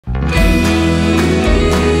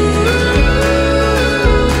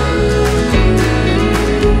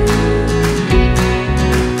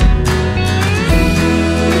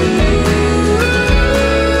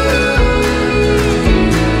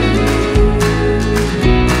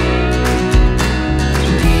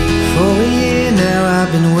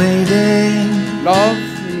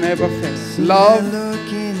love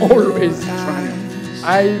always triumphs.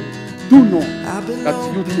 I do know that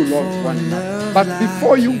you two love one another. But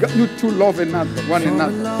before you two love one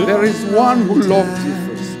another, there is one who loved you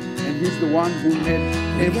first. And he's the one who made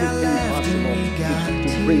everything possible to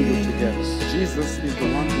bring you together. Jesus is the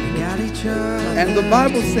one who brought you together. And the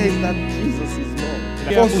Bible says that Jesus is Lord.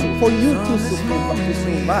 For you to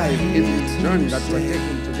survive in this journey that we're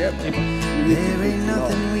taking together, you need to be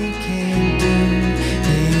love.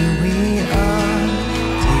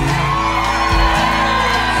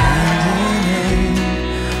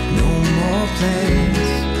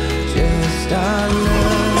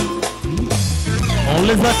 On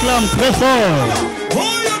les acclame très fort.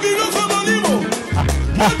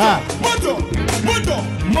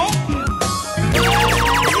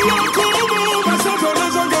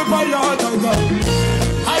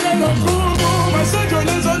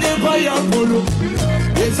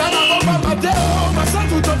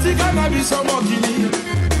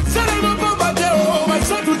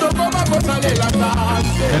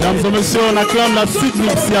 Mesdames et messieurs, on acclame la suite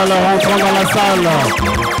nuptiale en rentrant dans la salle.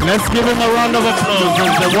 Let's give him a round of applause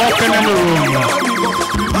as they're walking in the room.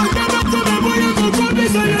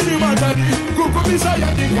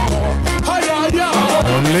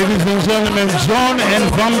 Ladies and gentlemen, John and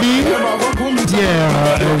Bambi, Pierre,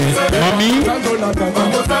 Mami,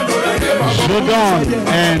 Jordan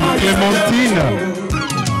and Clémentine,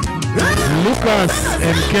 Lucas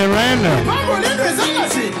and Karen,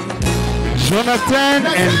 Jonathan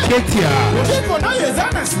and Ketia,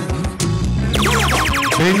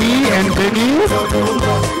 Benny and Benny,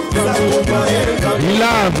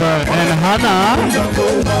 Ilav and Hannah,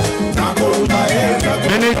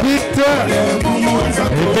 Benedict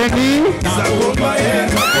and Benny,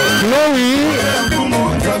 Chloe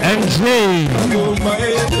and Jay.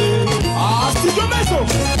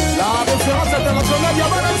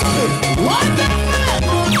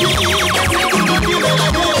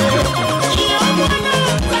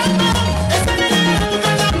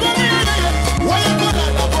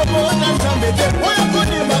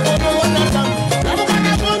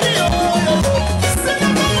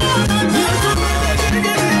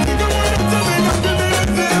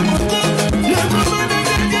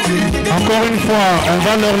 Encore une fois, on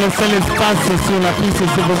va leur laisser l'espace sur la piste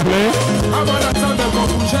s'il vous plaît,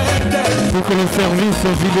 pour que le service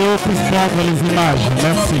vidéo puisse prendre les images.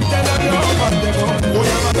 Merci.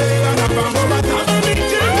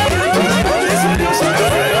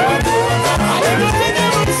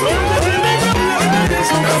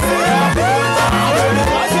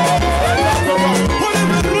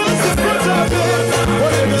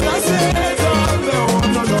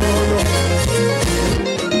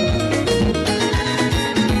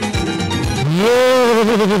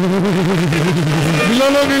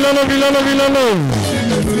 Milano, Milano, Milano, Milano.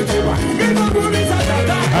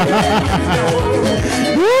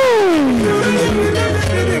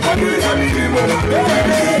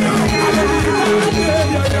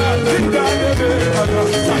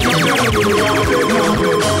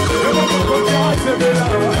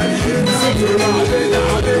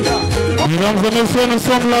 Mesdames et messieurs, nous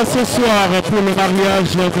sommes là ce soir pour le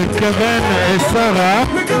mariage de Kevin et Sarah.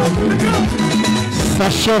 Ça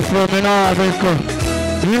chauffe maintenant avec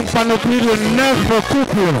une panoplie de 9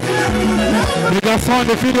 couples. Les garçons et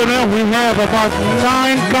les filles d'honneur, we have about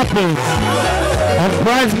 9 couples of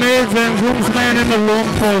bridesmaids and groomsmen in the room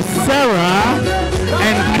for Sarah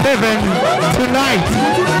and Kevin tonight.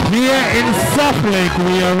 Here in South Lake,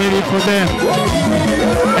 we are ready for them.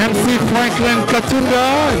 MC Franklin Katunda,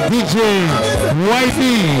 DJ YB.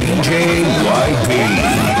 DJ YB.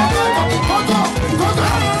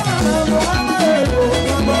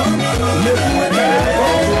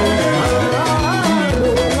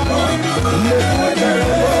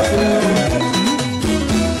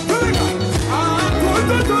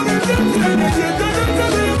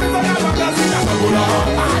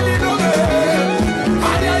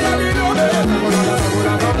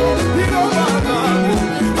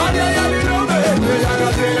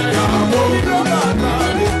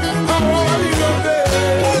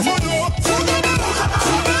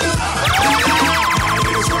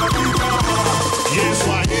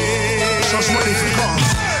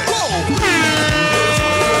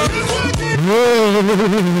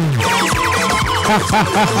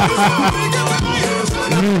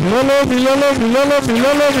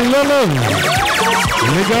 Milolo.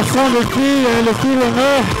 Les garçons, les filles et les filles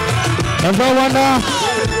d'honneur, Azawana,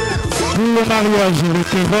 pour le mariage de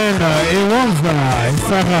Kevin et Wanza et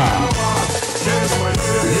Sarah.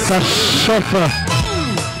 Ça chauffe.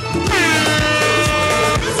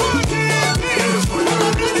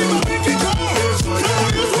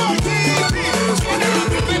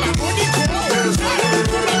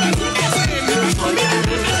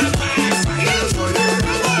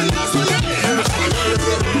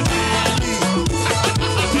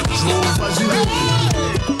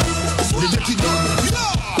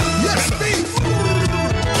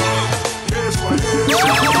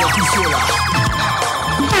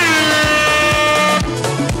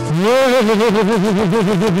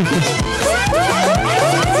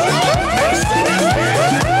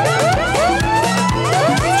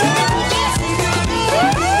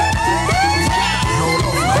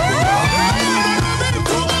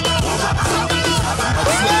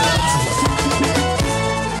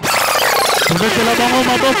 Mettez la main au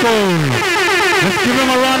maboko. Let's give him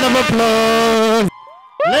a round of applause.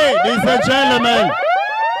 Ladies and gentlemen,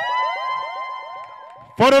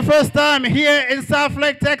 for the first time here in South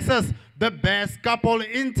Lake, Texas, the best couple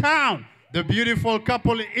in town, the beautiful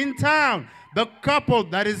couple in town, the couple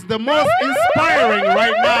that is the most inspiring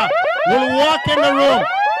right now will walk in the room.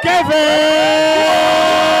 Kevin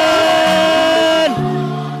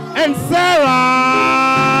and Sarah.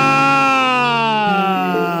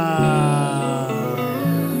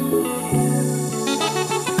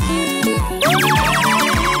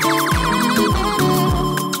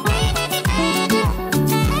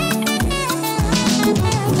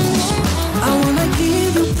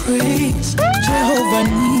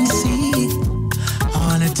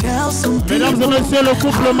 Mesdames et messieurs, le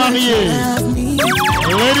couple marié.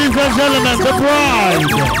 Ladies and gentlemen, the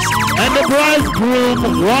bride and the bridegroom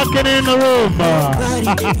walking in the room.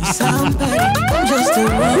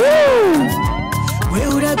 Where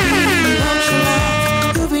would I be without your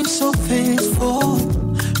love? You've been so faithful.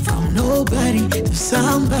 From nobody to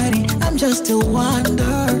somebody, I'm just a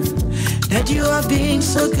wonder that you are being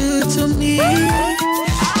so good to me.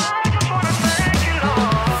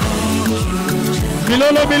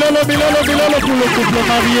 Bilolo, bilolo, bilolo, bilolo pour le couple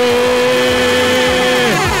marié.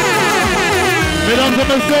 Mesdames et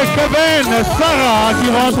messieurs, Kevin, Sarah qui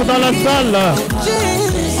rentre dans la salle.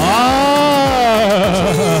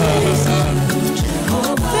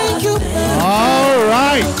 All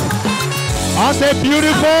right. Aren't they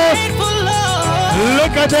beautiful?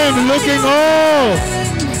 Look at them looking all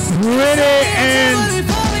pretty and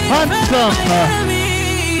handsome.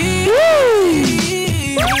 Woo!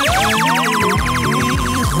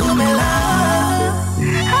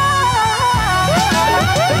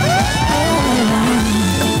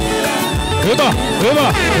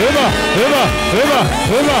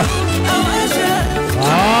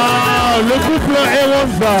 Le couple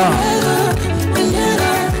Ewanza.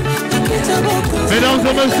 Mesdames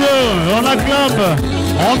et messieurs, on acclame,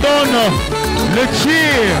 on donne le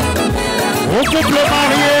cheer au couple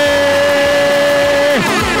marié.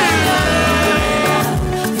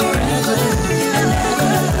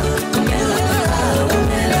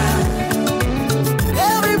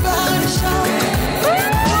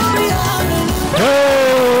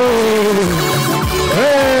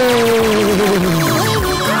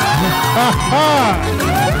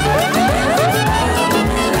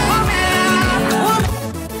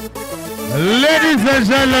 Ladies and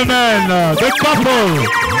gentlemen, the couple,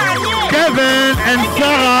 Kevin and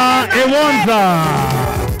Sarah Ewanza.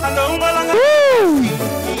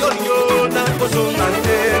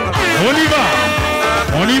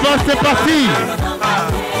 On y va, c'est parti.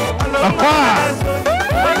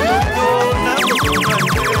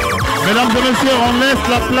 Mesdames et messieurs, on laisse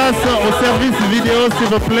la place au service vidéo, s'il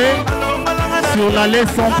vous plaît, sur l'allée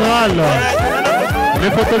centrale.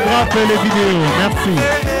 Les photographes et les vidéos, merci.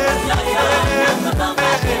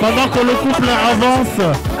 Pendant que le couple avance,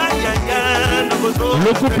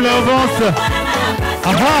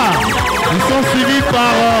 ils sont suivis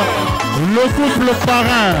par le couple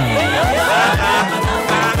parrain.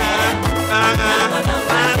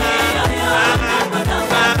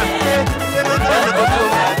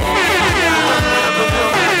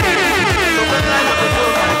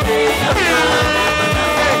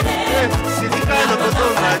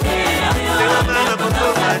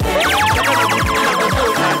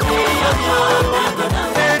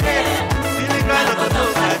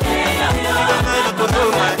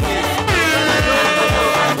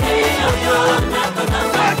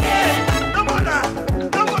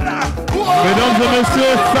 Mesdames et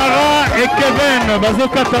messieurs, Sarah et Kevin,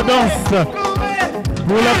 Bazooka danse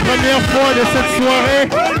pour la première fois de cette soirée.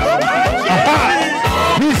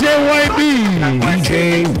 DJ YB. DJ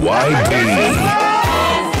YB.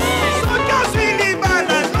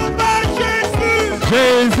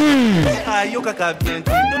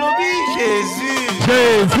 Jésus.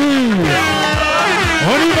 Jésus.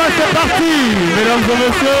 On y va, c'est parti. Mesdames et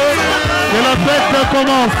messieurs, que la fête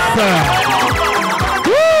commence.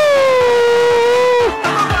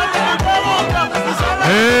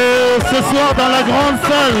 Et ce soir dans la grande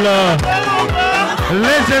salle,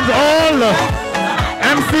 Legend Hall,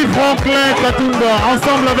 MC Franklin Katumba,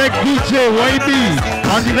 ensemble avec DJ YB,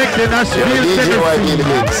 en direct de Nashville,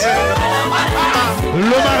 Tennessee.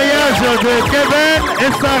 Le mariage de Kevin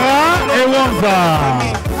et Sarah Ewanza.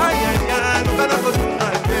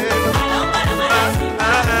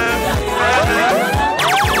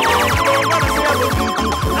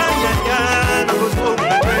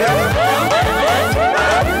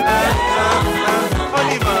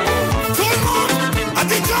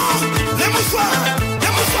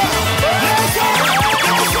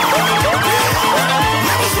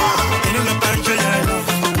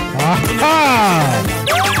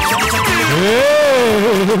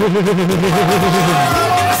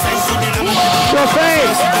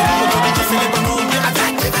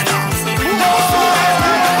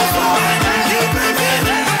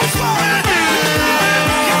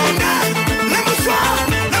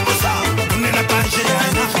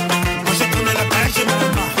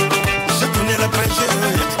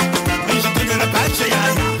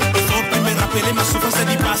 Ma souffrance est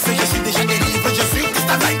du passé, je suis déjà délivré, je suis Christ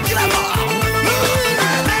avec la mort.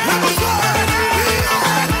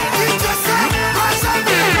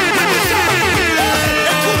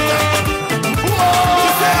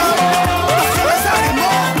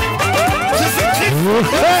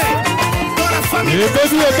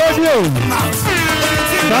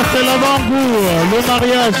 Ça c'est l'avant-goût, le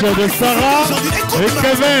mariage de Sarah et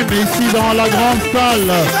Kevin ici dans la grande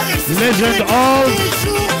salle Legend Hall,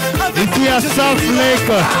 ici à South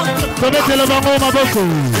Lake. Mettez le bango maboko.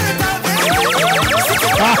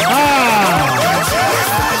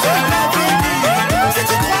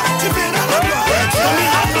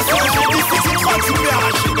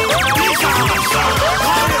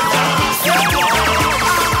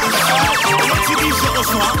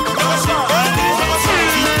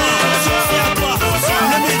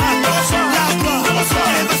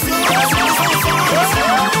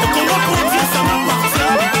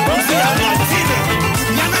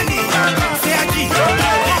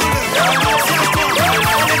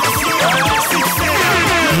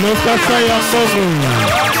 Lokasa ya Mbongo.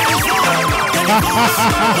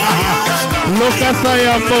 Lokasa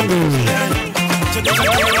ya Mbongo.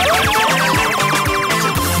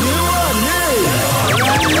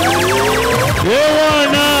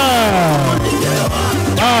 Yewana.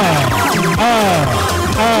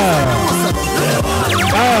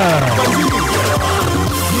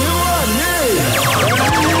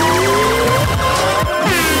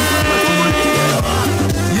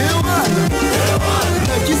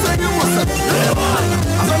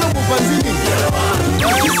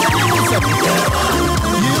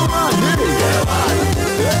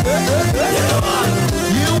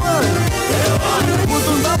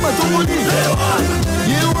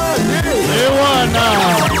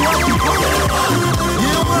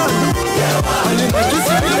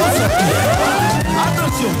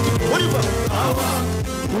 Attention, on y va.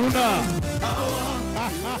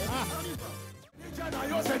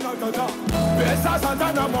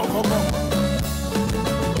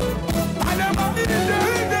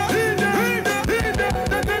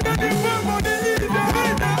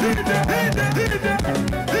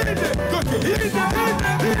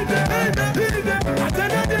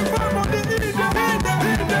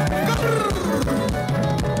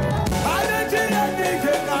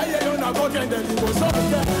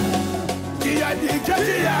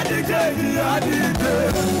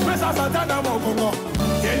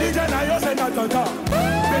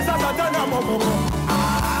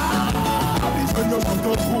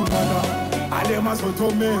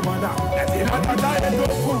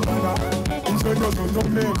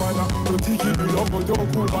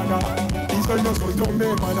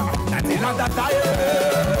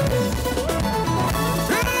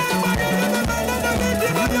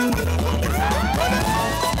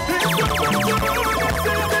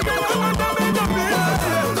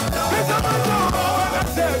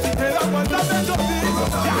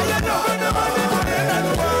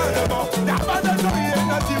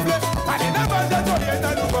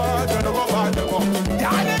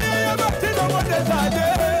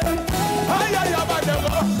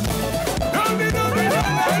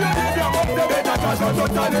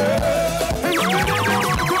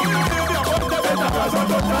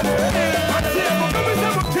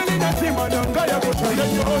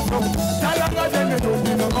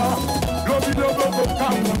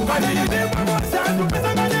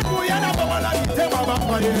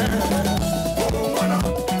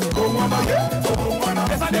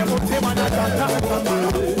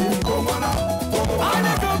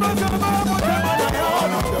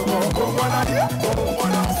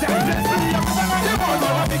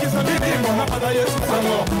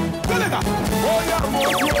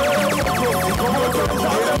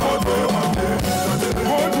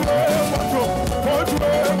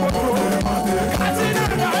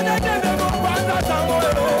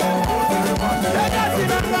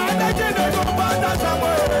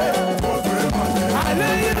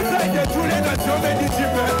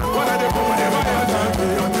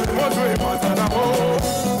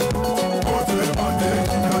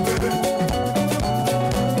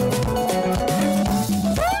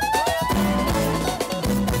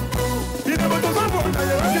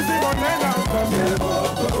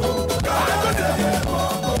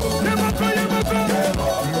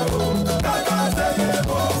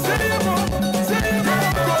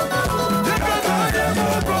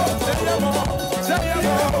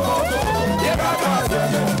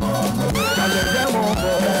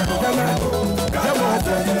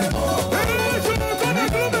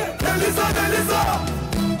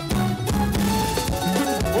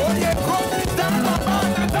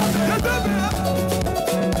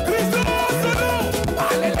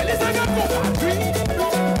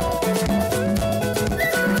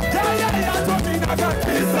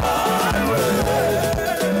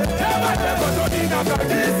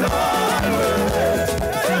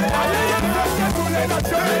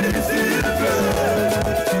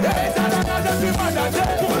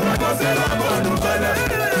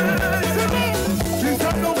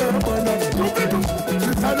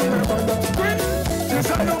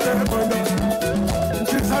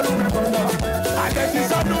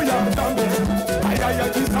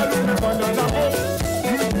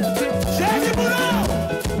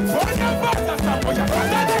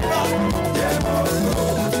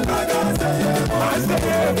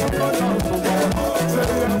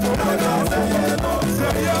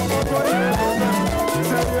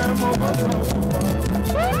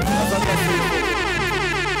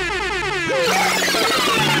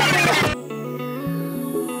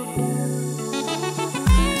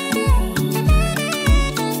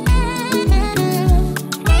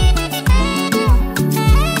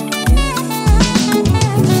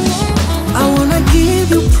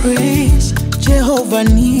 Praise Jehovah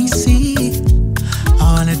Nisi. I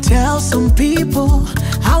wanna tell some people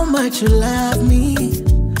how much you love me.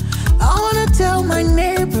 I wanna tell my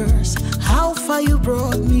neighbors how far you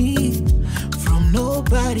brought me. From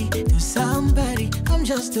nobody to somebody, I'm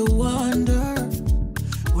just a wonder.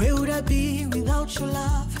 Where would I be without your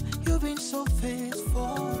love? You've been so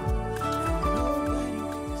faithful.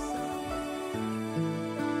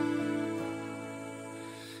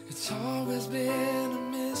 It's always been a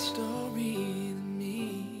mystery to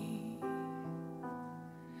me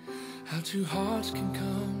how two hearts can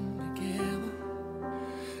come together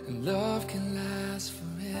and love can last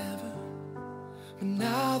forever. But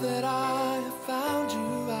now that I have found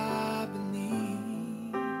you, I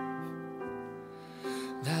believe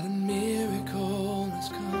that a miracle has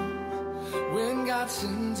come when God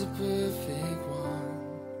sends a perfect one.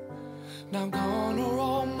 Now gone are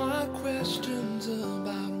all my questions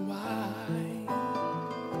about why,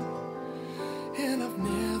 and I've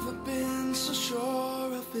never been so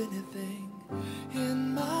sure of anything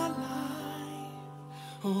in my life.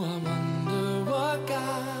 Oh, I wonder what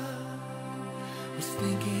God was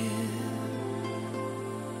thinking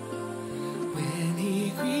when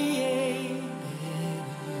He created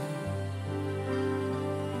you.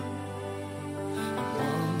 I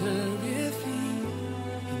wonder if He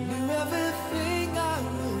knew everything I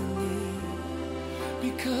would need,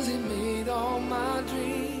 because He made all my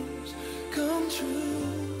dreams come true.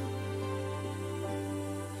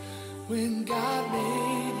 When God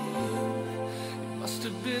made you, He must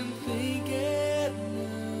have been thinking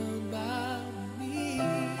about me.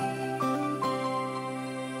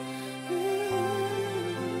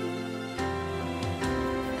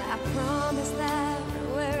 I promise that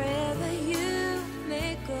wherever you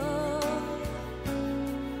may go,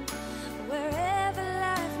 wherever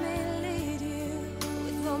life may lead you,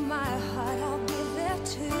 with all my heart I'll be there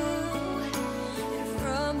too. And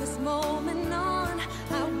from this moment on,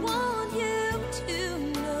 I want you to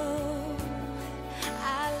know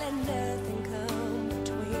I let nothing come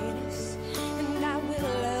between us, and I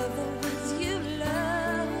will love the ones you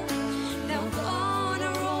love. Now gone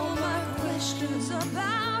are all my questions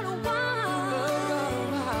about why,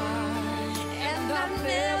 and I've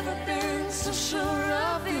never been so sure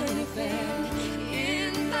of anything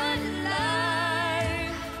in my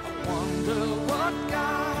life. I wonder what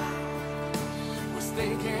God was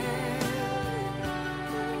thinking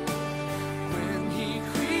when He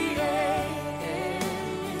created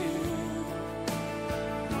you.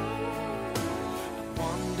 I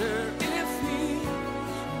wonder if He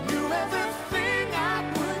knew everything I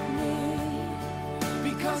would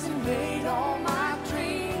need, because He made all my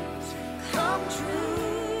dreams come true.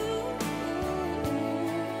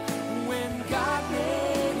 When God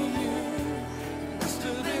made you, He must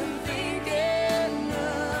have been thinking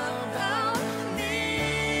about me.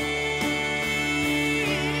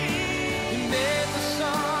 He made the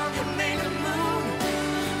sun, He made the moon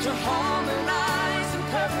to harmonize in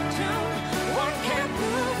perfect tune. One can't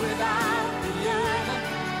move without the other.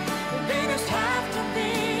 They just have to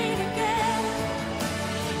be together.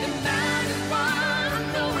 And that is why I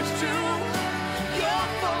know it's true. You're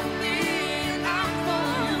for me and I'm for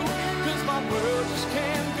you, 'cause my world just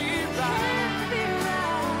can't be right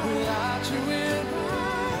without you in my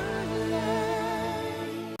life.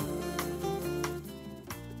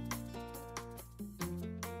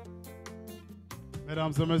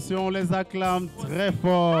 Mesdames et messieurs, on les acclame très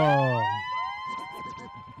fort.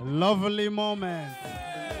 Lovely moment.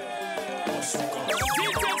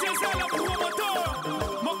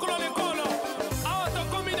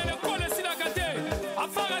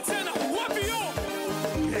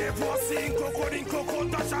 Et voici Cocodin Coco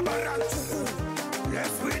Tachabarantuku.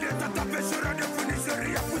 L'esprit de Tata Pêcheur de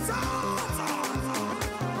Funisserie à Poussa.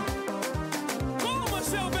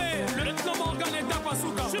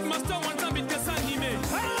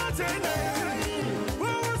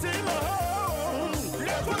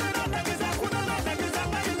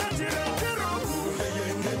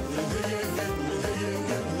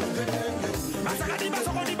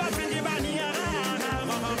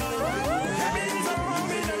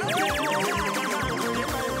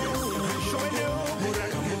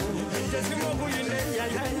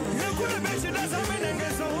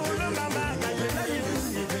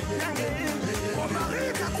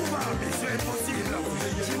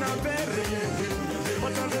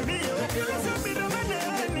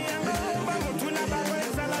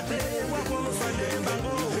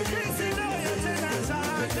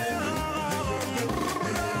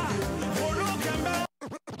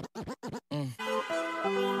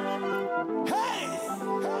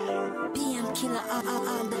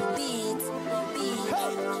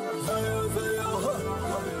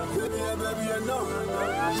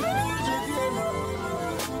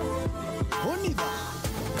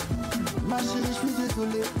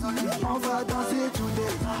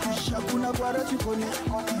 Wara tu connais.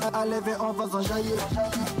 À lever on va s'enjailler.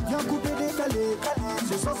 Viens couper décalé.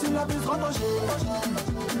 Ce soir si la bise rentre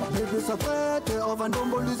en bébé s'apprête, on va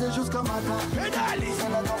nomboliser jusqu'à matin. Pédalise, C'est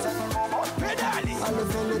la danse du moment. pédalise, Allez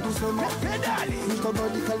fais-le doucement. pédalise, Je t'en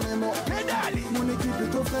dis calmement. pédalise. Mon équipe est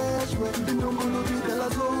trop fraîche, ouais. Une nombologie de la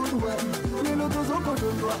zone, ouais. Les lotos au compte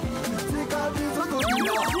de toi. C'est qu'à au compte de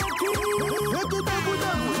toi. Et qui t'a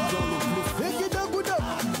goûté? Et qui t'a goûté?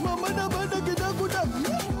 Maman n'a pas de qui t'a goûté.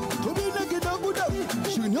 Tobi n'a qui t'a goûté.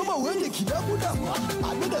 Je n'ai pas oué qui t'a goûté.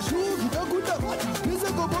 Ami n'a chou qui t'a goûté. Puis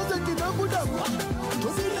c'est comment c'est qui t'a goûté.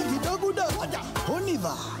 Tobi n'a qui t'a goûté. On y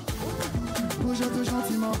va. Bouge-toi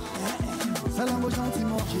gentiment. Salam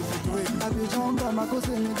gentiment. Abidjan, Bamako,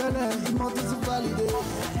 Sénégalais. Ils m'ont tous validé.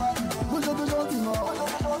 Bouge-toi gentiment.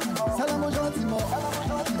 Salam gentiment.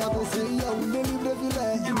 ABC, Yaoundé,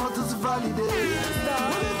 Libreville. Ils m'ont tous validé.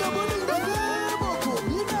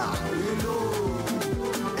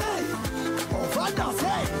 On va danser.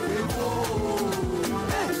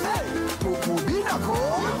 Hey, hey, Toko Binako.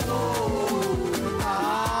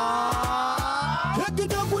 Ah,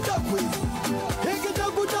 Hekidakudakwe.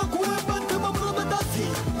 Hekidakudakwe, Bantama Brabadasi.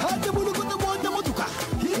 Hadabulukuta Wanda Motuka.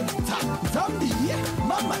 Hita, Zambi,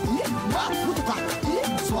 Mama, Ma, Mutuka,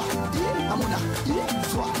 Swa, Amuna,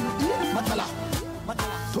 Swa, Matala.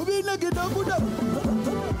 Tobina Gidakudak.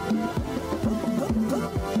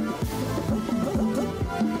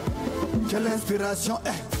 Quelle inspiration,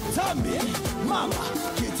 Zambi, Mama,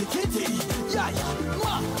 Kitty Kitty, Yaya,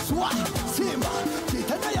 Ma, Swa, Simba,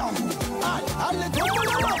 Kitana Yangu, Alle Tomo,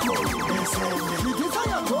 Kitita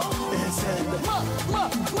Yangu, Ma,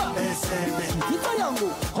 Kitita Yangu,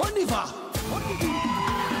 on y va.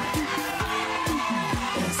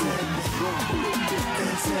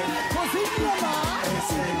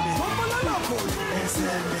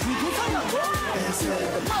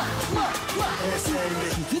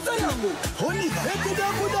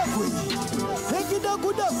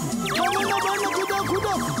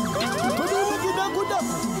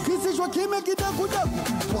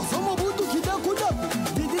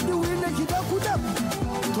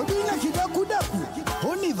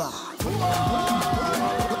 On y va.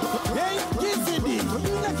 Hey, Kizidi.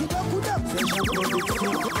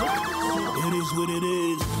 It is what it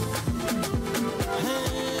is.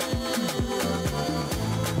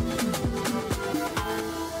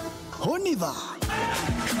 On y va.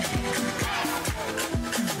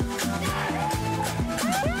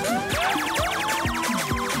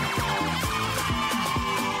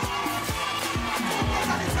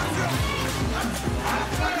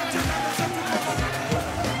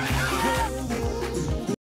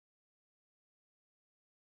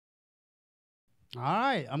 All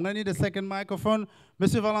right, I'm going to need a second microphone.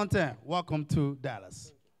 Monsieur Valentin, welcome to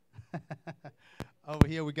Dallas. Over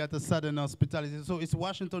here, we got the Southern Hospitality. So it's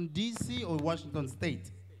Washington, D.C. or Washington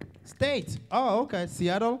State? State. Oh, okay.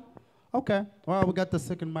 Seattle? Okay. Well, we got the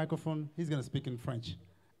second microphone. He's going to speak in French.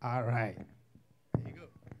 All right. There you go.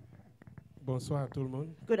 Bonsoir à tout le monde.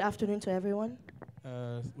 Good afternoon to everyone.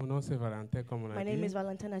 Mon nom c'est Valentin, comme on a My dit. name is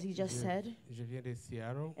Valentin, as he just said, Je viens de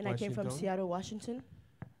Seattle, and I came from Washington. Seattle, Washington.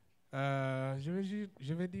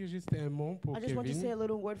 Je vais dire juste un mot pour I just want to say a Kevin.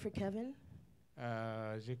 little word for Kevin.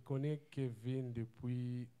 Je connais Kevin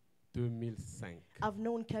depuis 2005. I've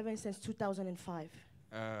known Kevin since 2005.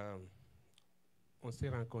 On s'est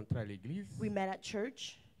rencontrés à l'église. We met at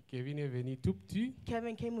church. Kevin est venu tout petit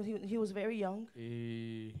Kevin came when he was very young,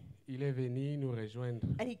 et il est venu nous rejoindre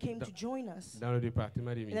and he came to join us dans le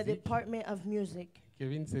département de in the musique. department of music.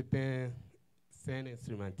 Kevin, c'est un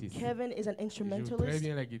instrumentiste. Kevin is an Il joue très instrumentalist.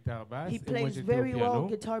 bien la guitare basse He et moi plays j'étais au very well piano.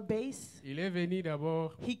 guitar, bass. Il est venu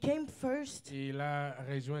d'abord He came first, et il a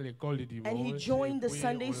rejoint l'école du dimanche. and he joined the et puis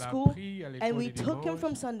Sunday on l'a school, pris à and l'école we du took him dimanche.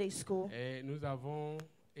 from Sunday school, Et nous avons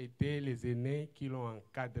été les aînés qui l'ont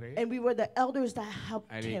encadré and we were the elders that helped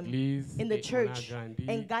à him l'église. in the et church on a grandi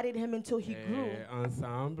and guided him until he grew.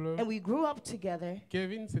 ensemble. And we grew up together.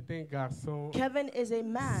 Kevin, c'est un garçon Kevin is a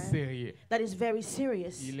man sérieux. that is very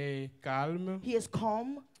serious. Il est calme, He is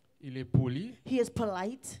calm. il est poli, He is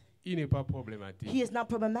polite. il n'est pas problématique. He is not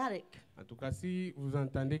problematic. En tout cas, si vous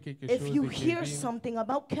entendez quelque If chose you de hear Kevin, something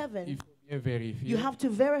about il Kevin, faut bien vérifier you have to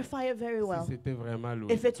verify it very si well. c'était vraiment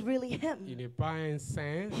lui. If it's really Il him. n'est pas un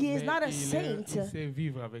saint, He is mais not a il saint, sait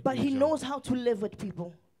vivre avec But les he gens. knows how to live with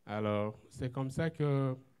people. Alors, c'est comme ça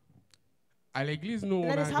que à l'église, nous, And on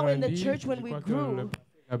that a is how in the grandi. church when Je we crois que grew, le pasteur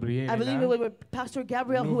Gabriel I est believe là. it was Pastor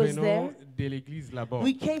Gabriel Nous who is venons there. de l'église là-bas.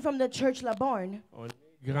 We came from the church Labarne. On a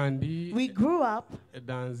grandi We grew up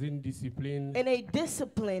dans une discipline in a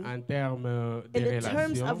discipline en termes in de the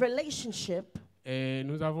terms relations. of relationship. Et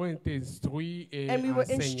nous avons été instruits et And we were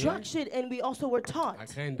enseignés instructed and we also were à taught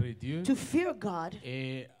craindre Dieu to fear God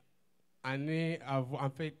et en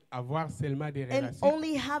fait avoir seulement des and relations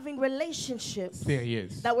only having relationships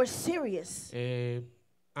sérieuses. that were serious Et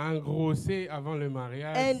engrosser avant le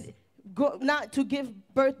mariage, and not to give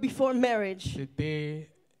birth before marriage. c'était,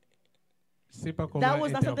 je sais pas comment That was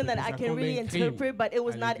not something interpréter that I ça, can comme really un crime interpret, but it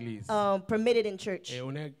was à not l'église. permitted in church. Et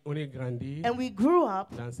on est grandi And we grew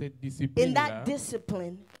up dans cette in discipline-là, that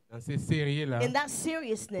discipline, dans ces séries-là. in that On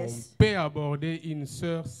seriousness. peut aborder une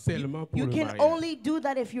sœur seulement pour You le can mariage. only do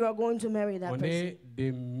that if you are going to marry that On person. est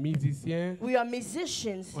des musiciens, We are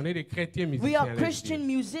musicians. on est des chrétiens We musiciens. are allez-y. Christian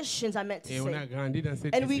musicians, I meant to Et on a say. grandi dans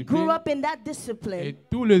cette And we discipline. grew up in that Et discipline.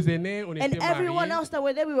 tous les aînés, on And était everyone mariés else that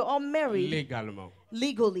were there, we were all married légalement.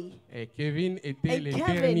 legally. Et Kevin était And le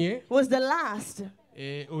Kevin dernier. was the last.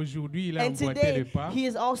 Et aujourd'hui, il a And emboîté today, les pas. he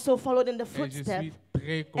has also followed in the Et je footsteps. suis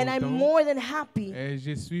très And I'm content. more than happy. Et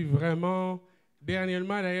je suis vraiment...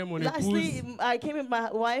 Dernièrement, d'ailleurs, mon Lastly, épouse I came with my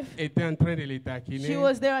wife. était en train de les taquiner. She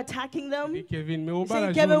was there attacking Elle them. dit, Kevin, mais au bas la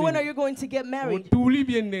Saying, Kevin, when are journée, you going to get au married? tout lit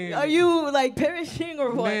bien né. Are you like perishing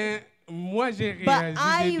or what? Mais moi, j'ai But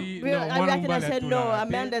réagi, j'ai dit, non, I moi, reacted on and va said, la no, tout a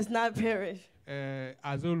man la does not perish.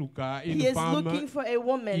 Azoluka, He une is femme looking for a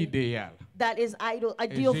woman idéale. that is Et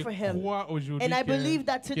ideal je for him. crois aujourd'hui And I que believe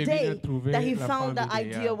that Kevin a today trouvé that he la found the femme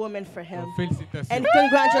ideal idéale. woman for him. Donc, félicitations. And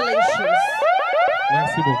congratulations.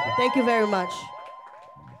 Merci beaucoup. Thank you very much.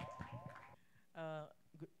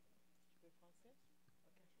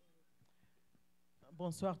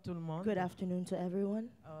 Bonsoir tout le monde. Good afternoon to everyone.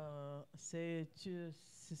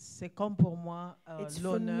 C'est comme pour moi It's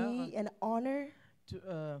for l'honneur me an honor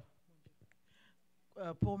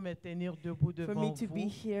pour me tenir debout for devant me to vous be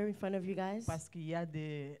here in front of you guys parce qu'il y a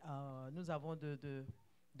nous avons de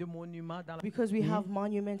monuments dans la because we famille. have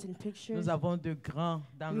monuments and pictures. Nous avons de grands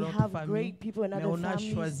dans We notre have famille, great people in mais other on a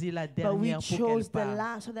families, choisi la but we dernière pour qu'elle chose the parle.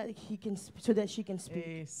 last so that she can speak.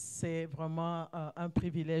 Et c'est vraiment un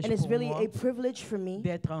privilège And it's pour really moi a privilege for me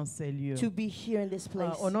d'être en ces lieux. to be here in this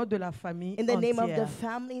place. Au nom de la famille In the name of the entière,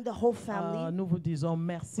 family, the whole family, nous vous disons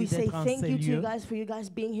merci we say d'être en thank ces you to you lieux. guys for you guys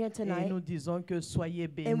being here Et tonight. nous disons que soyez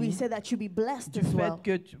And we bénis say that you be blessed du as fait well.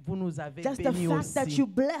 que vous nous avez Just the bénis fact that aussi. you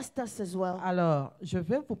blessed us as well. Alors, je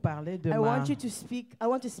vais vous parler de I ma... want to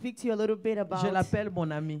speak to you a little bit Je about, l'appelle mon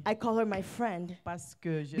amie I call her my friend parce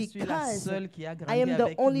que je suis la because seule qui a I grandi am the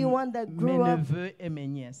avec only one that mes grew up neveux et mes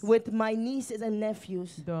nièces. with my nieces and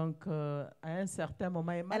nephews. Donc, à un certain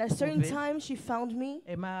moment, elle m'a At a certain trouvé, time, she found me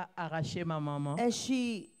elle m'a arraché ma maman. and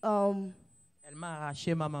she Elle m'a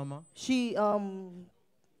arraché ma maman took She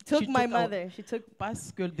my took our- mother. She took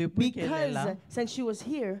parce que depuis qu'elle est là, because since she was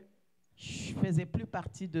here, je faisais plus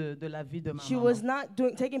partie de la vie de ma she maman. was not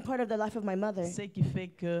taking part of the life of my mother. Ce qui fait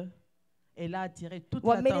que elle a attiré toute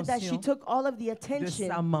What made it that she l'attention took all of the de attention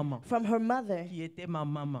sa maman, from her mother, qui était ma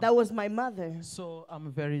maman. that was my mother. So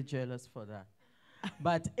I'm very jealous for that.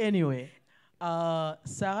 But anyway,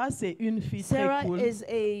 Sarah, c'est une fille Sarah très cool. is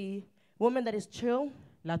a woman that is chill,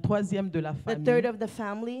 La troisième de la the famille, third of the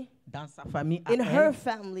family. dans sa famille. à In her elle.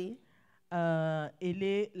 family, Elle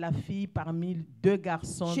est la fille parmi deux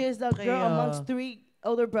garçons she is the très girl amongst three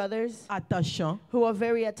older brothers attachants, who are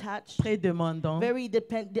very attached, très demandants. very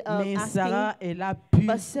Mais asking. Sarah, elle a pu,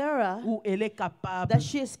 But Sarah, ou elle est capable that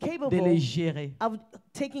she is de les capable gérer. of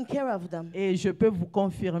taking care of them. Et je peux vous And I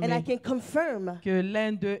confirmer can confirm que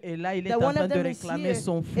l'un d'eux est là, il est that en one train of de them is réclamer here,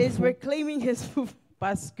 son is foufou. reclaiming his fufu.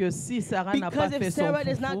 Parce que si Sarah n'a pas Because fait if son Sarah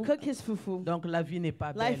does not foufou, cook his fufu, donc la vie n'est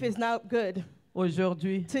pas life belle. is not good.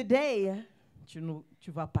 Aujourd'hui, Today, tu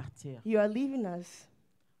vas partir. you are leaving us.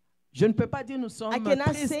 Je ne peux pas dire nous I sommes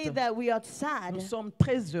cannot say tristes. that we are sad. Nous sommes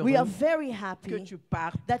très We are heureux very que happy tu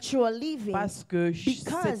partes that you are leaving. parce que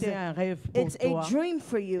Because c'était un rêve pour It's toi. a dream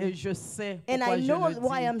for Et you. je sais And pourquoi I je know le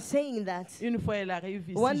why dis. I'm saying that. Une fois elle arrive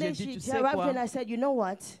ici, One j'ai day dit, tu she sais arrived quoi? and I said, you know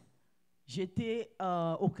what? J'étais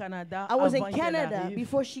au Canada I was avant in qu'elle Canada arrive.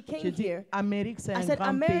 before she J'ai came dit, here. Amérique, c'est I un said, grand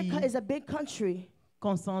America pays. is a big country.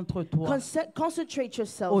 Concentre-toi Concentrate aux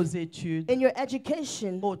yourself études, in your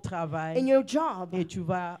education, au travail, in your job, et tu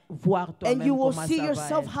vas voir and toi-même you will comment see ça va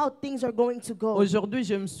yourself être. how things are going to go. Aujourd'hui,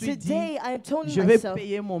 je me suis dit, Today, I am telling je vais myself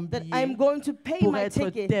payer mon that billet I'm going to pay pour my être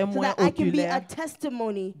ticket so témoin that I can be a oculaire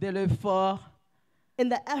testimony de l'effort in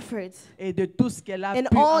the effort et de tout ce qu'elle a and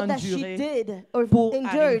pu all that she endurer. did or pour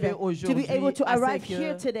endured arriver to be aujourd'hui able to à ce arrive que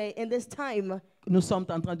here today in this time Nous sommes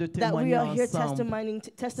en train de that we témoigner are here ensemble.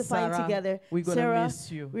 testifying Sarah, together. we're gonna Sarah, miss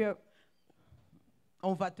you. we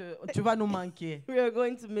Tu vas nous manquer. are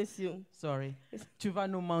going to miss you. Sorry. Tu vas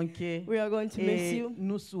nous manquer. We are going to miss Et you.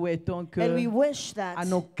 nous souhaitons que And we wish à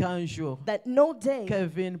nos 15 jours, that no day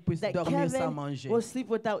Kevin puisse that dormir sans Kevin manger. will sleep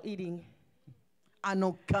without eating. en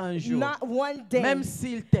aucun jour. Not one day. Même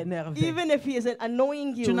s'il t'énerve. Even if he isn't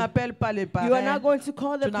annoying Tu you, n'appelles pas les you are not parents. going to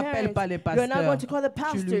call the Tu n'appelles pas les parents. You are not going to pasteurs. call the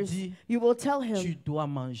Tu lui pastors. dis, You will tell tu him, dois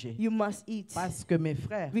manger. you must eat. Parce que mes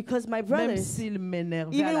frères, Because my même brothers, s'ils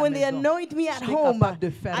m'énervaient à even la when they maison, annoyed me at j'étais home, capable de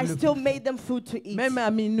faire I le still bouffe. made them food to eat. Même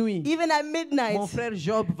à minuit, Even at midnight, mon frère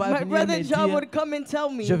Job va my venir brother me Job dire, would come and tell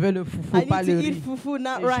me, je veux le foufou, I pas need le to eat riz. fufu,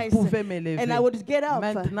 not Et je rice. pouvais m'élever. And I would get up.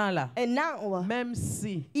 Maintenant là, And now, même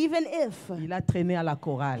si even if il a traîné à la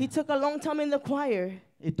chorale he took a long time in the choir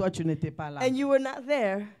et toi tu n'étais pas là, and you were not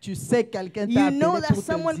there, tu sais que quelqu'un t'a you appelé know that pour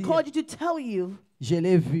te someone dire, called you to tell you, je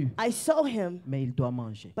l'ai vu, I saw him, mais il doit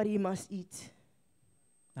manger. but he must eat.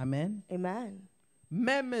 Amen. Amen.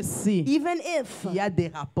 Même si Even if il y a des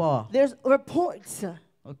rapports, there's reports,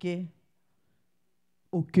 ok,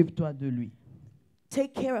 occupe-toi de lui.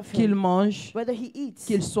 take care of Qu'il him. mange, Whether he eats,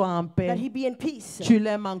 qu'il soit en that paix. he be in peace, Tu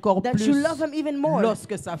l'aimes encore that plus you love him even more,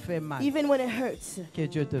 lorsque ça fait mal. even when it hurts. Que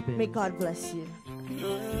Dieu te May bénisse. God bless you.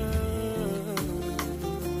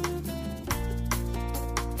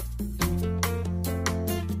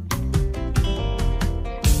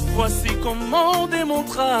 Voici comment on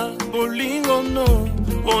démontra Bolingono,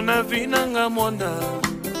 on a vu nanga mwana.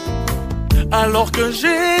 Alors que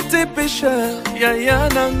j'étais pécheur, Yaya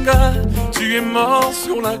Nanga, tu es mort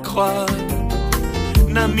sur la croix.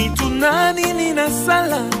 Namitu nani ni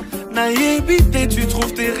nasala, naïbité, tu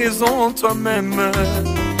trouves tes raisons en toi-même.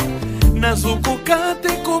 Nazoko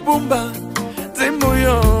kate kobomba,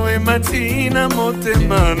 temoyo e matina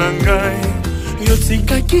motema nangai.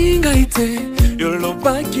 Yotika kingai te,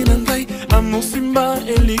 yolobaki nangai, amusimba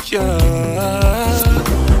elikia.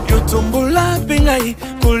 Yotombola pengai,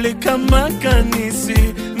 koleka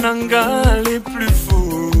makanisi, nanga les plus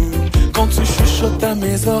fous. Quand tu chuchotes à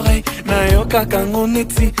mes oreilles, nayoka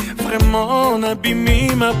kangoneti, vraiment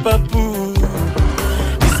nabimi ma papou.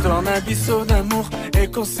 Histoire na biso d'amour, et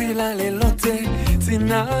concila les lotés,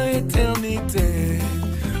 tina éternité.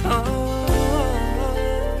 Oh.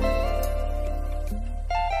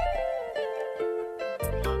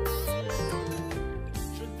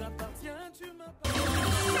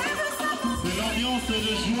 C'est l'ambiance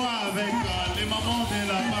de joie avec les mamans de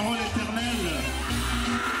la parole éternelle.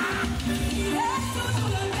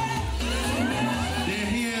 They're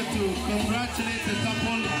here to congratulate the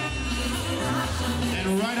couple.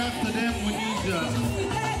 And right after them, we need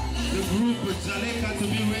the group Zaleka to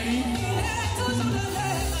be ready.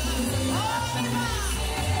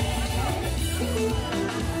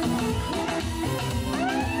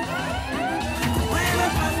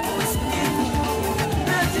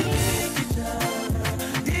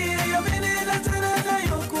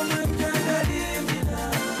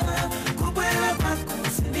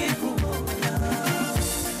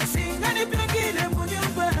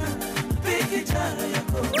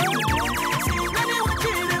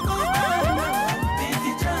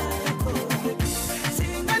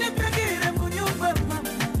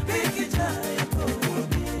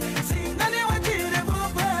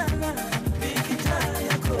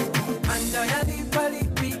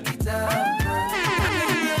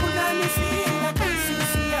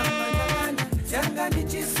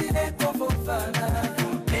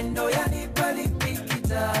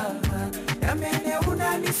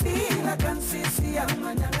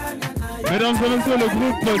 Mesdames et messieurs, le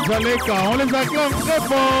groupe Zaleka, on les acclame très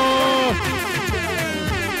fort.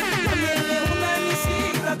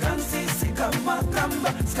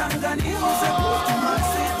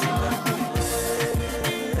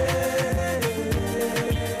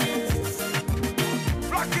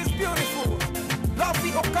 Black is beautiful. Love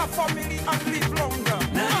the Oka family and live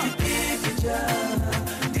longer.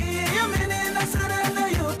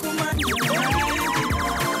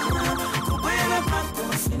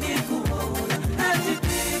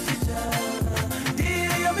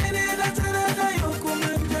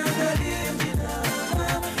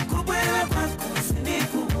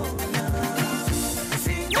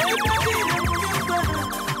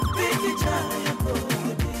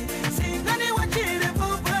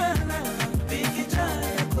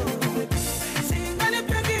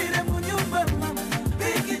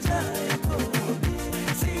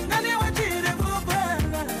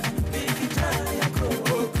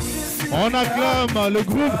 On acclame le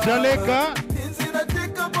groupe Zaleka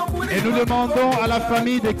et nous demandons à la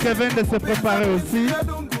famille de Kevin de se préparer aussi.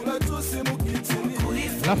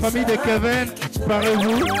 La famille de Kevin,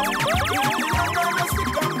 préparez-vous.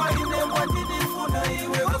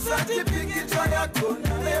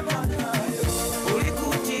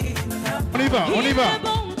 On y va, on y va.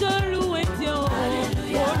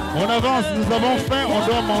 On avance, nous avons faim, on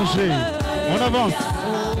doit manger. On avance.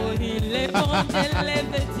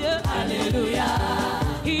 Alléluia.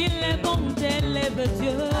 Il est bon d'élever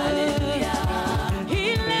Dieu. Alléluia.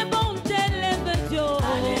 Il est bon d'élever Dieu.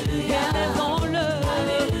 Alléluia. Élevons-le.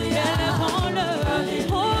 Alléluia. Élevons-le.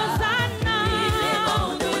 Hosanna. Il est bon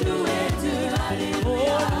de louer Dieu.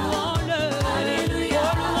 Alléluia. Oh, louons-le. Alléluia.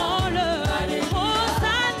 Oh, louons-le.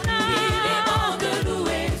 Hosanna. Il est bon de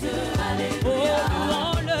louer Dieu. Alléluia. Oh,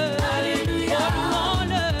 louons-le. Alléluia. Oh,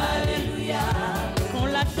 louons-le. Alléluia. Quand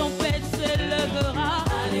la tempête s'élèvera.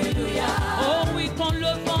 Alléluia. Oh oui, quand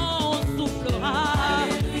le vent soufflera.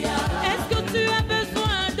 Alléluia. Est-ce que tu as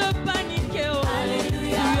besoin de paniquer? Oh,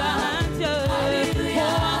 Alléluia. Tu as un Dieu. Alléluia.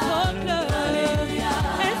 Oh, invoque-le. Alléluia.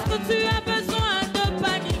 Est-ce que tu as besoin de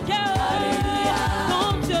paniquer? Oh, Alléluia. Ton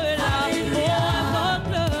Dieu est là. Alléluia. Oh,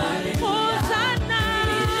 invoque-le. Hosanna.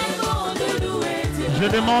 Il est bon de louer Dieu. Je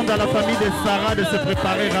demande à la famille de Sarah de se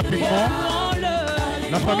préparer rapidement.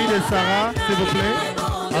 La famille de Sarah, s'il vous plaît.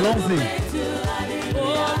 Allons-y.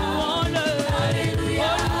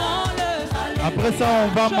 Après ça, on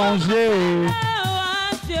va manger.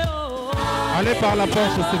 Allez par la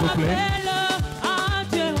porte, s'il vous plaît.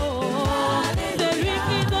 C'est lui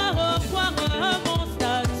qui doit revoir mon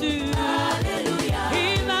statut.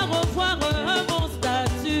 Il va revoir mon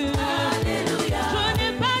statut. Je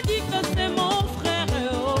n'ai pas dit que c'est mon frère.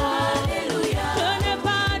 Je n'ai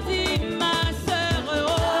pas dit ma soeur.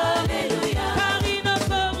 Car il ne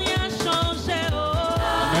peut rien changer.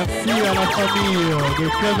 Merci à la famille de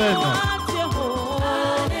Kevin.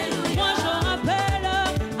 Moi je rappelle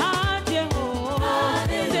à Dieu.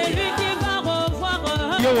 C'est lui qui va revoir.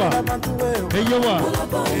 Yowa, hey Yowa,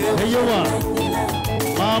 hey Yowa.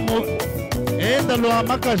 Mamu, enda lo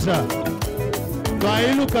amakaja. Toi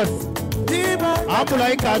et Lucas. Amula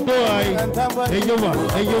ikado ai. Hey Yowa,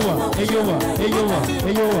 hey Yowa, hey Yowa, hey Yowa,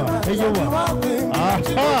 hey Yowa, hey Yowa.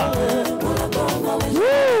 Aha.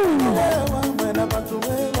 Woo!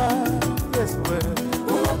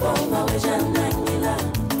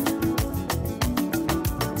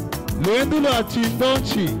 Luendulo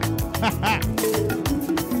achindonchi.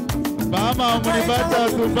 Mama umunibata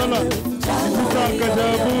kumbala. Nisaka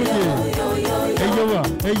jabuje. Eyowa,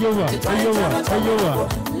 eyowa, eyowa, eyowa.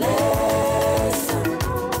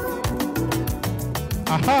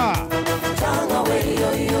 Aha.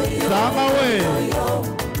 Sama we.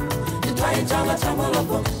 Chama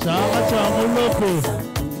chamuloko.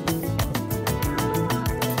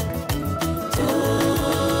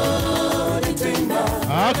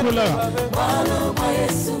 Akula.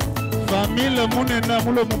 Famille munena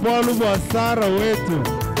mulo mubwalu wa Sara wetu.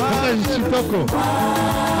 Kaka chitoko.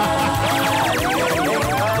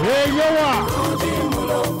 Hey Yowa.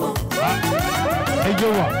 Hey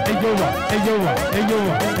Yowa, hey Yowa, hey Yowa, hey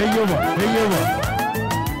Yowa, hey Yowa, hey Yowa.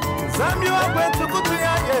 Zami wa kwetu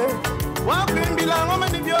kutuyaye. Wakimbila ngome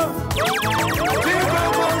nivyo. Tingo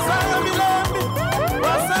konsanga milambi.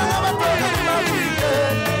 Wasanga batoka mafike.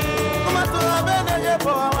 Kumatoa bene yepo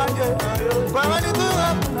wawanje. Kwa wanitura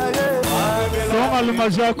kunaye. Songa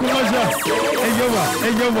lumaja kumaja. Hey Yowa,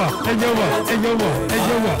 hey Yowa, hey Yowa, hey Yowa, hey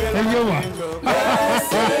Yowa, hey Yowa.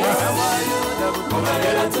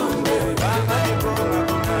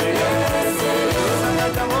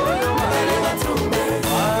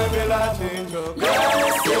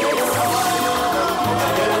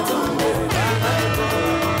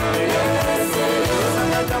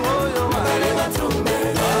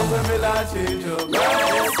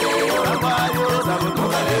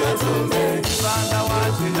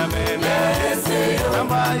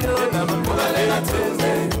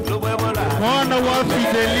 Mwana wa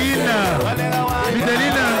Fidelina.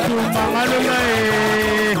 Fidelina tumangalola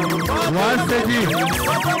wasedi.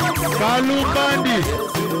 Kalumbandi.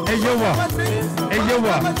 Eyowa.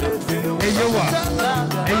 Eyowa. Eyowa.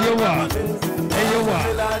 Eyowa. Eyowa.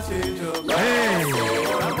 Hey.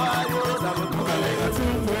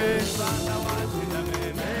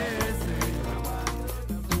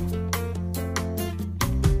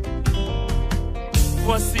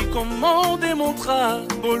 Voici comment on démontra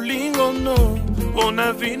Bolingono, on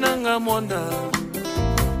a vu Nanga Mwana.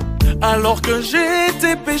 Alors que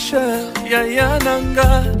j'étais pécheur, Yaya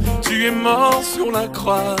Nanga, tu es mort sur la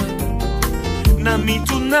croix. Nami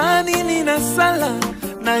tunani ni nasala,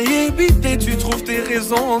 na yebite, tu trouves tes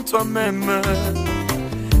raisons en toi-même.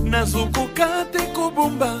 Nazoko kate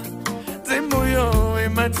kobomba, temoyo e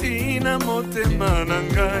matina motema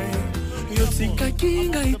nangai.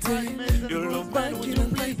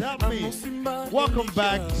 Welcome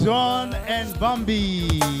back, John and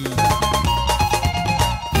Bambi.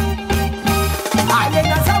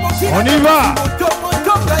 On y va.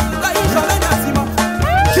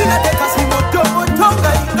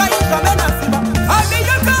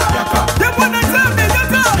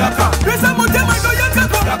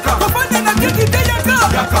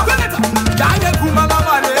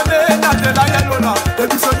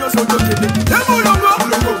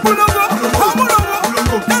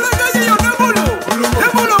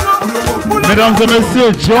 Mesdames et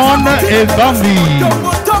messieurs, John et Bambi.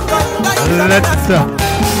 Let's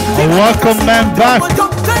welcome them back,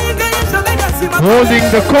 holding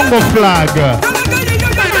the Congo flag.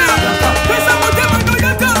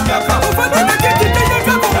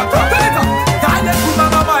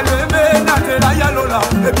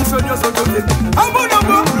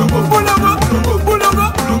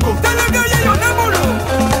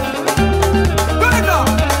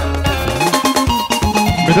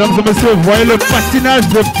 Mesdames et messieurs, vous voyez les patinages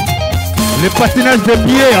de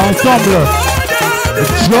pieds ensemble.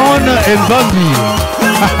 John et Bambi.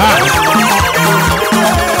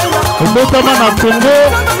 Notamment à Congo,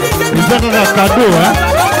 ils ont un cadeau. Hein?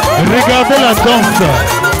 Regardez la danse.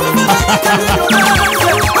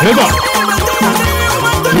 Et bon.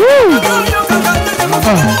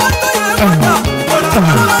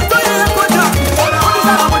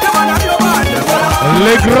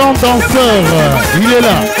 Les grands danseurs, il est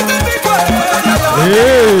là.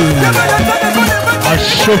 Et à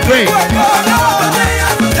chauffer.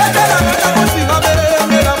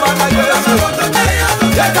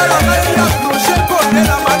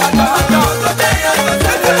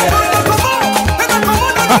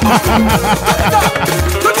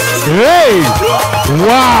 Hey!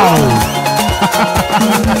 Wow!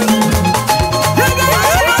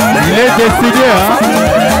 Il est décidé, hein?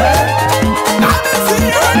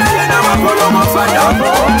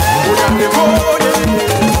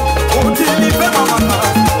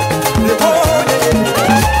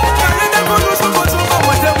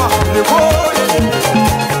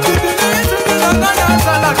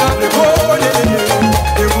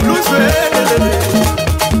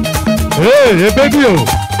 Hey, les baby!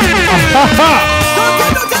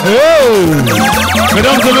 Hey!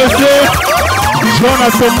 Mesdames et messieurs,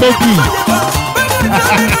 Jonathan Becky.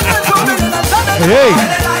 Hey!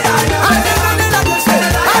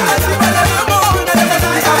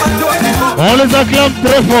 On les acclame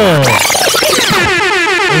très fort.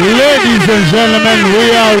 Ladies and gentlemen, we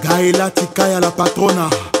are...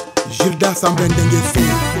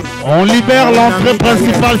 On libère l'entrée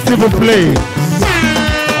principale, s'il vous plaît.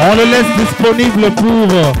 On le laisse disponible pour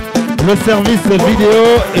le service vidéo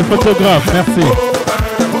et photographe. Merci.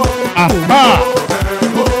 Ah ah!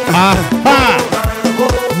 Ah ah!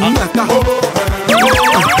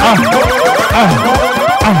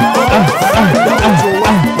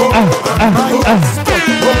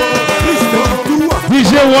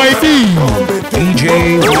 DJ YB. DJ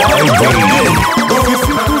YB.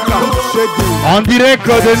 En direct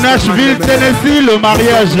de Nashville, Tennessee, le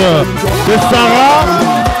mariage de Sarah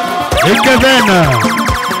et Kevin.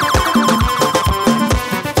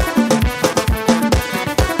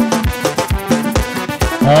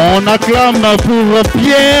 On acclame pour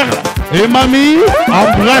Pierre et Mamie,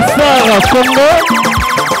 embrasseur Congo.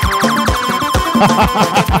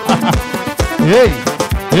 Hey,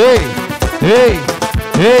 hey, hey,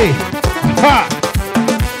 hey, ha.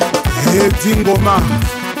 Hey, Dingoma.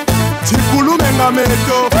 Tikulu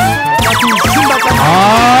mengameto.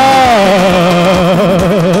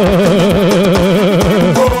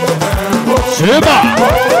 Eba,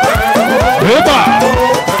 eba,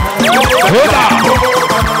 eba.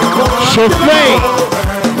 Chauffé.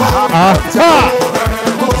 Ah ah.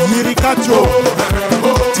 Yirikacho.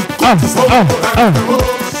 Ah ah ah.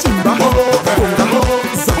 Simba.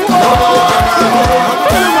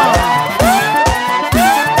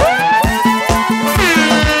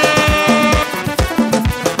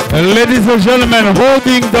 Ladies and gentlemen,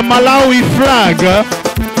 holding the Malawi flag.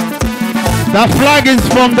 The flag is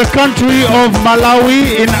from the country of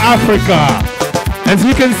Malawi in Africa. As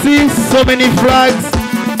you can see, so many flags,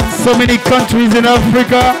 so many countries in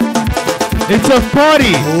Africa. It's a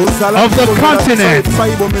party of the continent.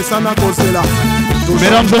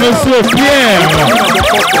 Mesdames et messieurs, Pierre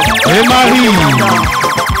et Marie.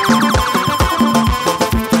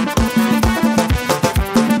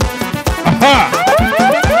 Aha!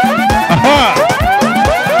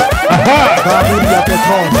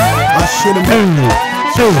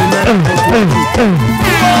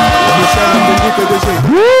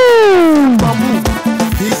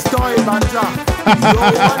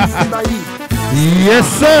 Yes,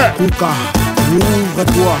 sir.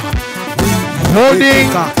 Holding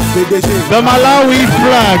the Malawi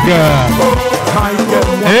flag.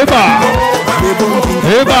 Eba.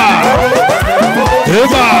 Eba.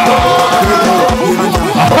 Eba.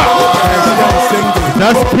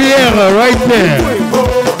 That's Pierre right there.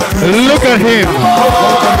 Look at him.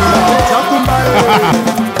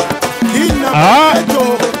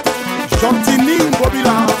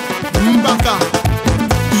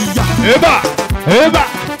 Eba, eba,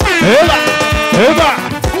 eba, eba.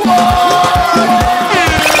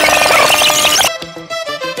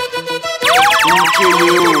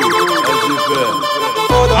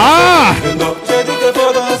 Ah!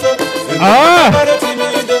 Ah!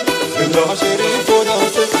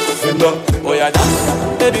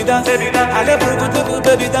 Baby dance, allez beaucoup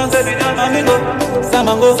baby dance, mamingo,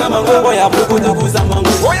 samango, samango, oya beaucoup de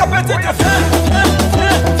samango, oya petite viens,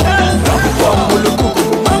 le coucou,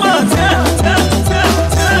 maman tiens,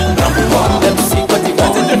 MC quand tu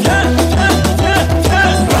petite viens,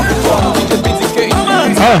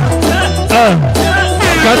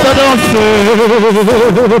 Kata danse.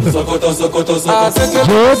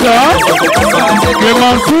 Joda,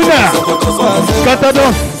 Clémentine, Kata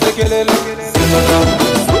danse.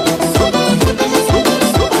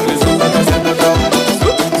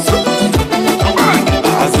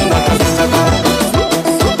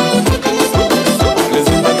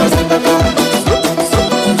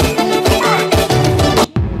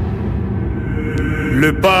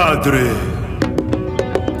 Le padre.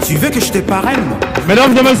 Tu veux que je te parraine?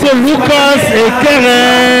 Mesdames et messieurs, Lucas et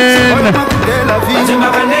Karen.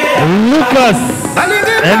 Lucas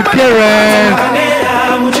et Karen.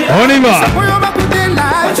 On y va.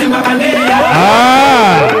 Ah.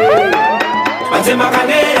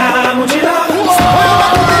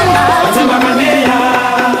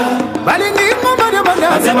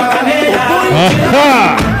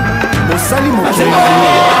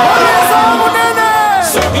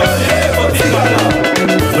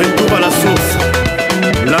 Retour à la source.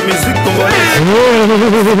 La musique congolaise.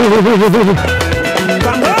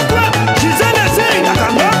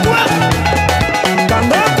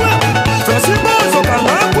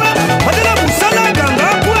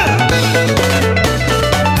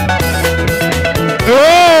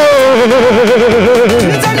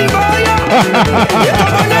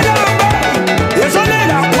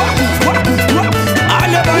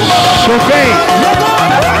 Chauffé.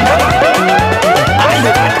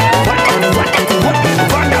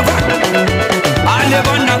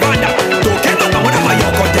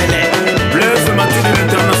 Blaise Mathilde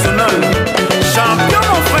l'international. Champion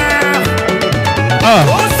mon frère. Ah.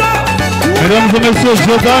 Mesdames et messieurs,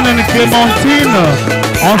 Jordan et Clémentine,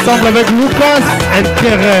 ensemble avec Lucas et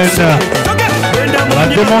Keren. La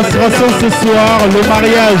démonstration ce soir, le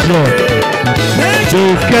mariage de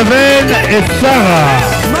Kevin et Sarah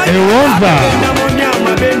et Wanda.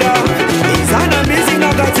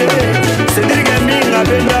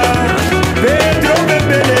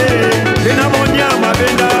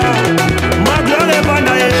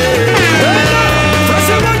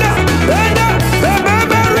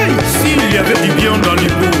 S'il y avait du lion dans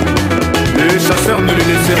l'époux, les chasseurs ne le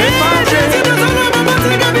laisseraient pas.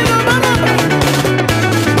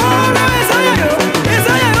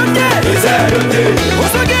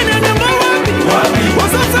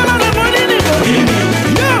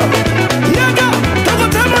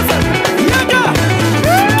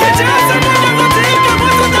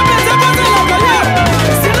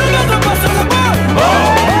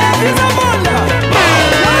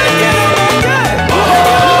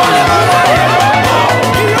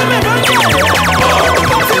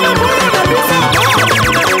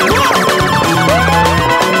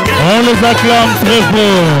 On les acclame très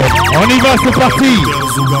fort. On y va, c'est parti.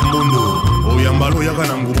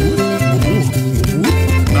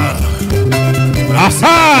 Ah ah.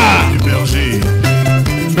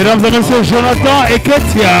 Mesdames et messieurs, Jonathan et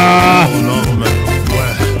Ketia.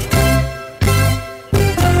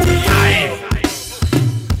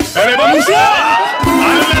 Allez, va mouchoir.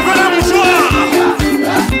 Allez, voilà mouchoir.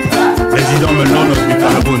 Président Melon, notre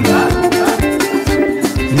Carbone.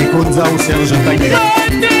 Nikonza ou Serge Taïné.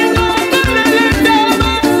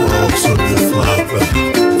 Force de frappe.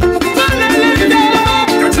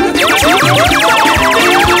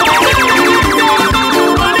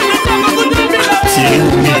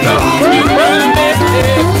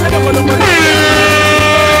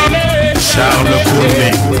 Charles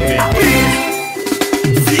Cournet.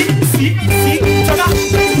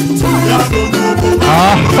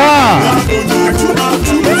 Ah ah.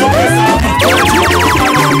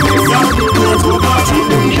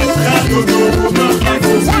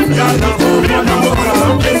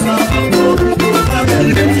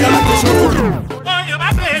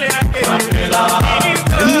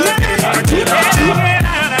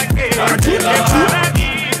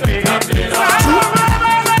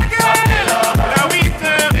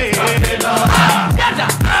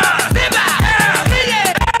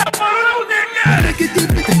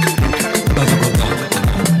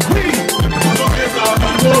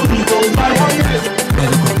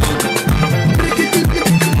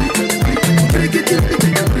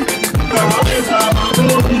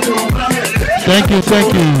 Thank you,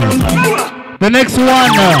 thank you. The next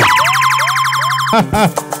one.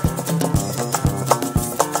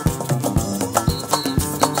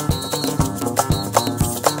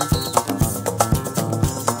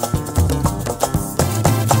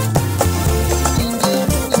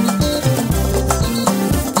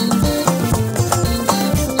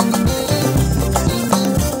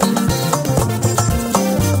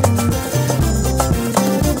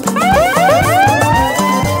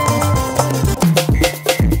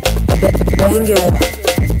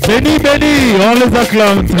 Benny, Benny, on les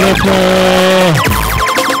acclame.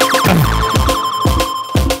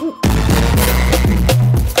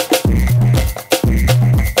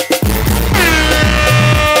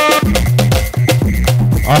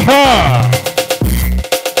 Aha!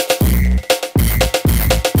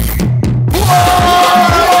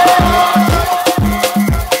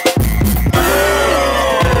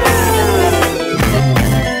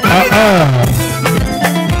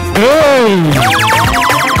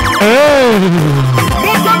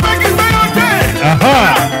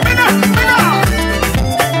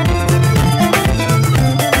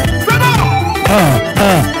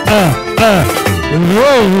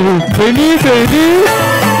 Béni, béni,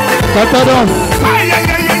 quand on danse.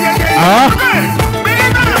 Ah.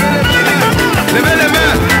 Levez les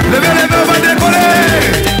mains, on va décoller.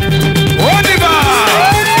 On y va.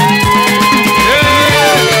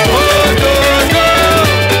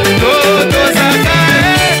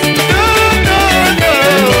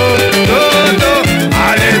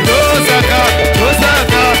 Allez, Tosaka,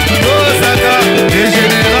 les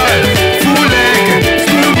générales, Foulek,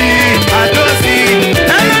 Scooby, Atossi,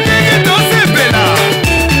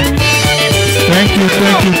 Thank you.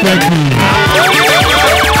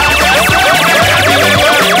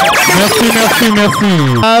 Merci.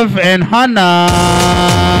 Love and Hannah.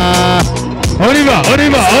 On y va.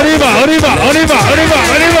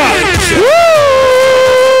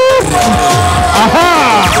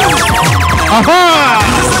 Aha.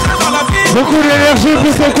 Beaucoup d'énergie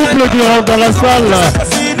pour ce couple qui rentre dans la salle.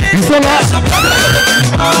 Ils sont là.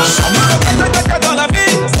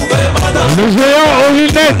 Le géant aux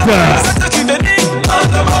lunettes.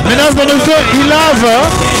 Mesdames et messieurs, il lave.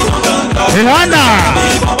 Et Hannah.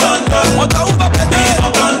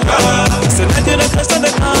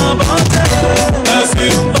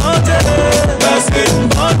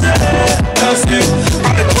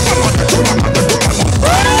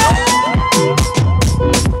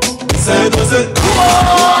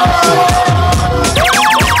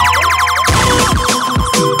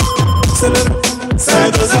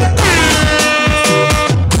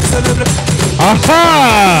 Aha!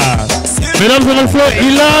 Mesdames et messieurs,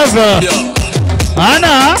 il lave.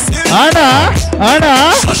 Anna.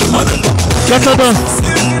 Catados.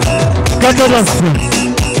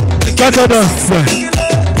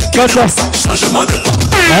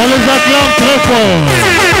 On les acclame très fort.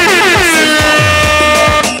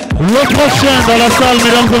 Le prochain dans la salle,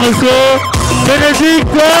 mesdames et messieurs,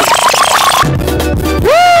 Bénédicte.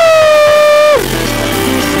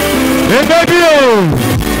 Et Babio.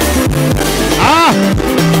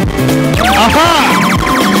 Aha.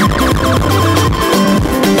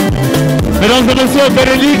 Mesdames et messieurs,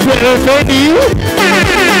 Bénédicte et Benny.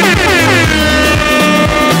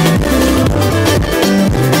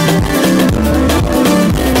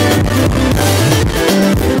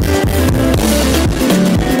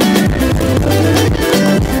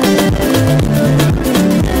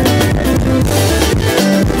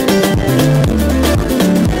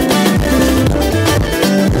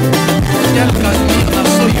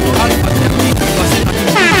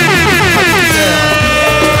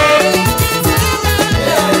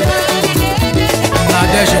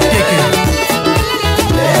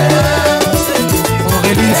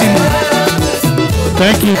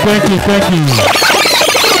 Thank you.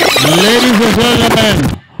 Ladies and gentlemen,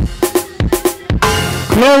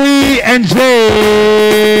 Chloe and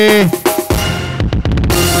Jay.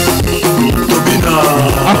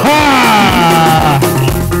 Aha!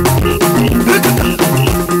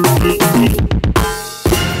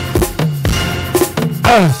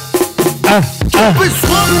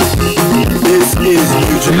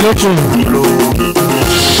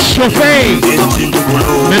 Chauffé.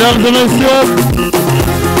 Mesdames et messieurs,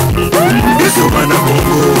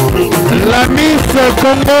 la Miss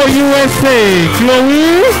Congo USA, Chloe.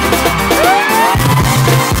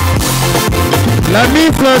 La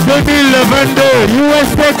Miss 2022,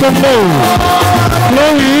 USA Congo,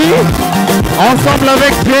 Chloe. Ensemble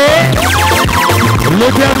avec Jay, le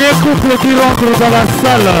dernier couple qui rentre dans la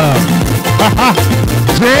salle.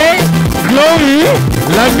 Jay, Chloe,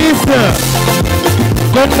 la Miss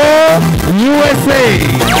Congo, USA.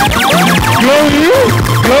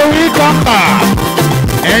 Chloé Kamba.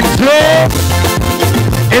 And Joe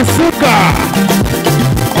Esuka.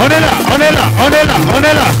 On est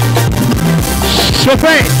là.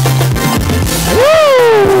 Chauffé.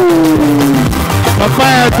 Papa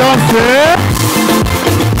est un danseur.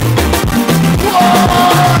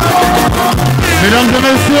 Mesdames et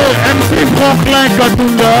messieurs, MC Franklin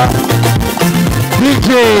Katunda, DJ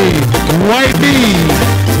YB.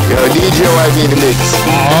 Yo, DJ YB in the mix.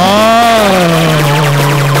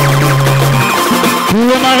 Pour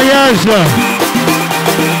le mariage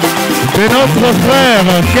de notre frère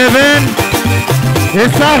Kevin et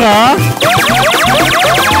Sarah.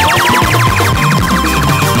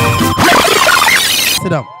 Sit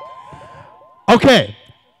down. Okay.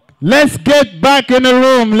 Let's get back in the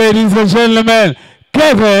room, ladies and gentlemen.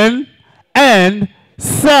 Kevin and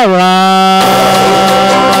Sarah.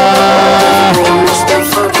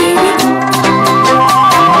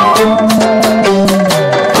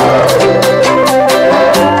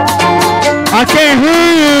 I can't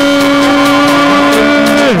hear you.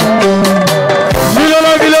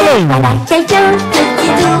 Bilolo.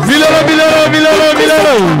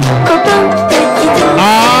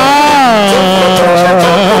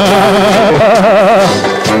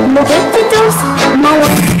 Mon petit ours,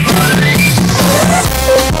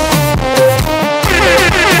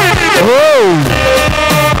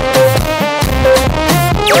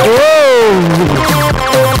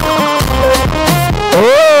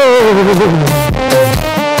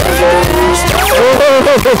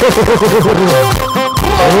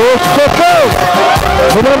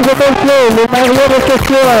 Mesdames et messieurs, le marié de ce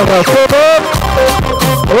soir, Kevin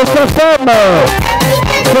et sa femme,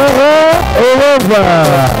 Sarah et Eva.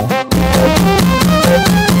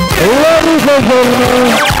 Ladies and gentlemen,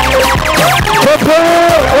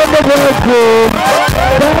 prepare and the bridegroom,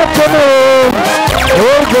 back in the room.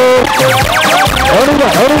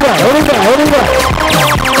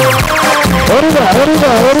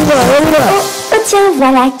 Oh tiens,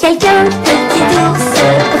 voilà quelqu'un, petit ours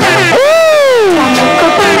brun. Mon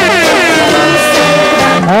copain,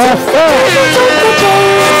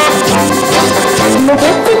 mon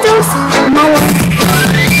petit ours malin.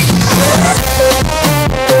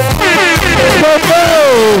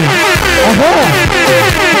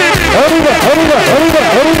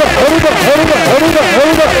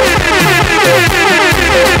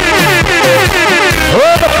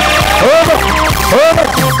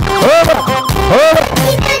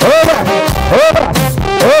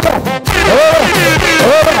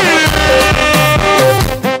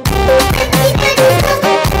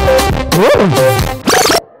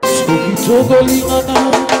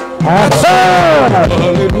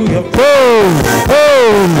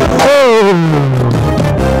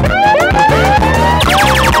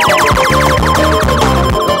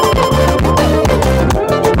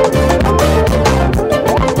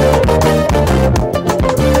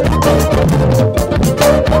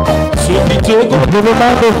 Je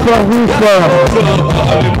demande au service.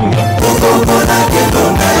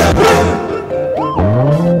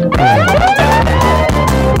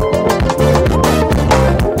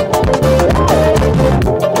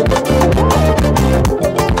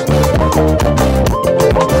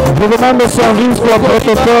 Je demande au service pour le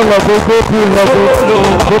protocole de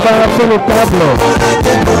débarrasser le table.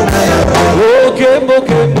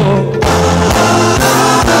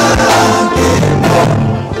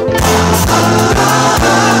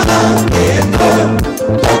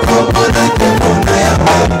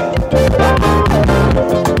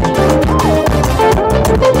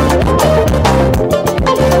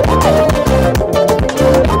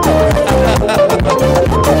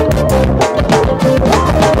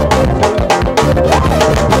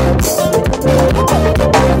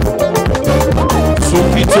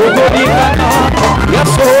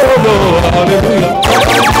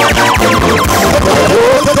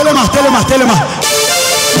 Telema.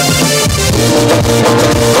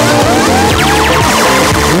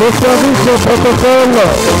 Le service de protocole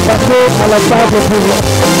passé à la table pour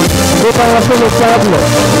débarrasser le table.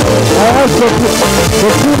 Arrache le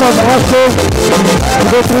team embrassé,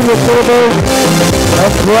 détruit le table,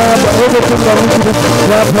 and grab everything that needs to be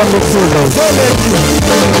grabbed from the table.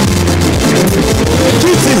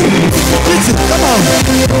 Kitty, come on.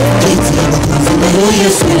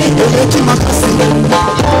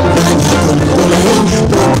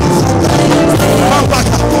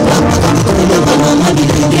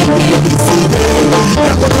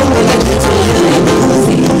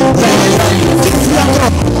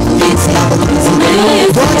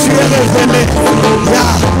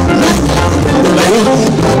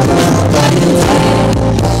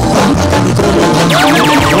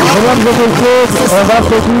 Mesdames et messieurs, on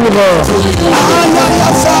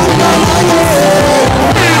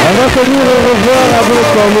va se dire au revoir avec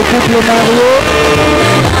le couple Mario.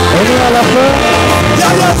 On est à la fin.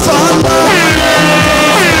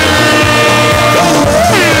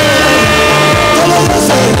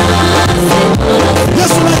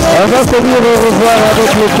 On va se dire au revoir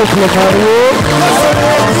avec le couple Mario.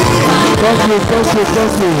 Thank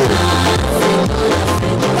you.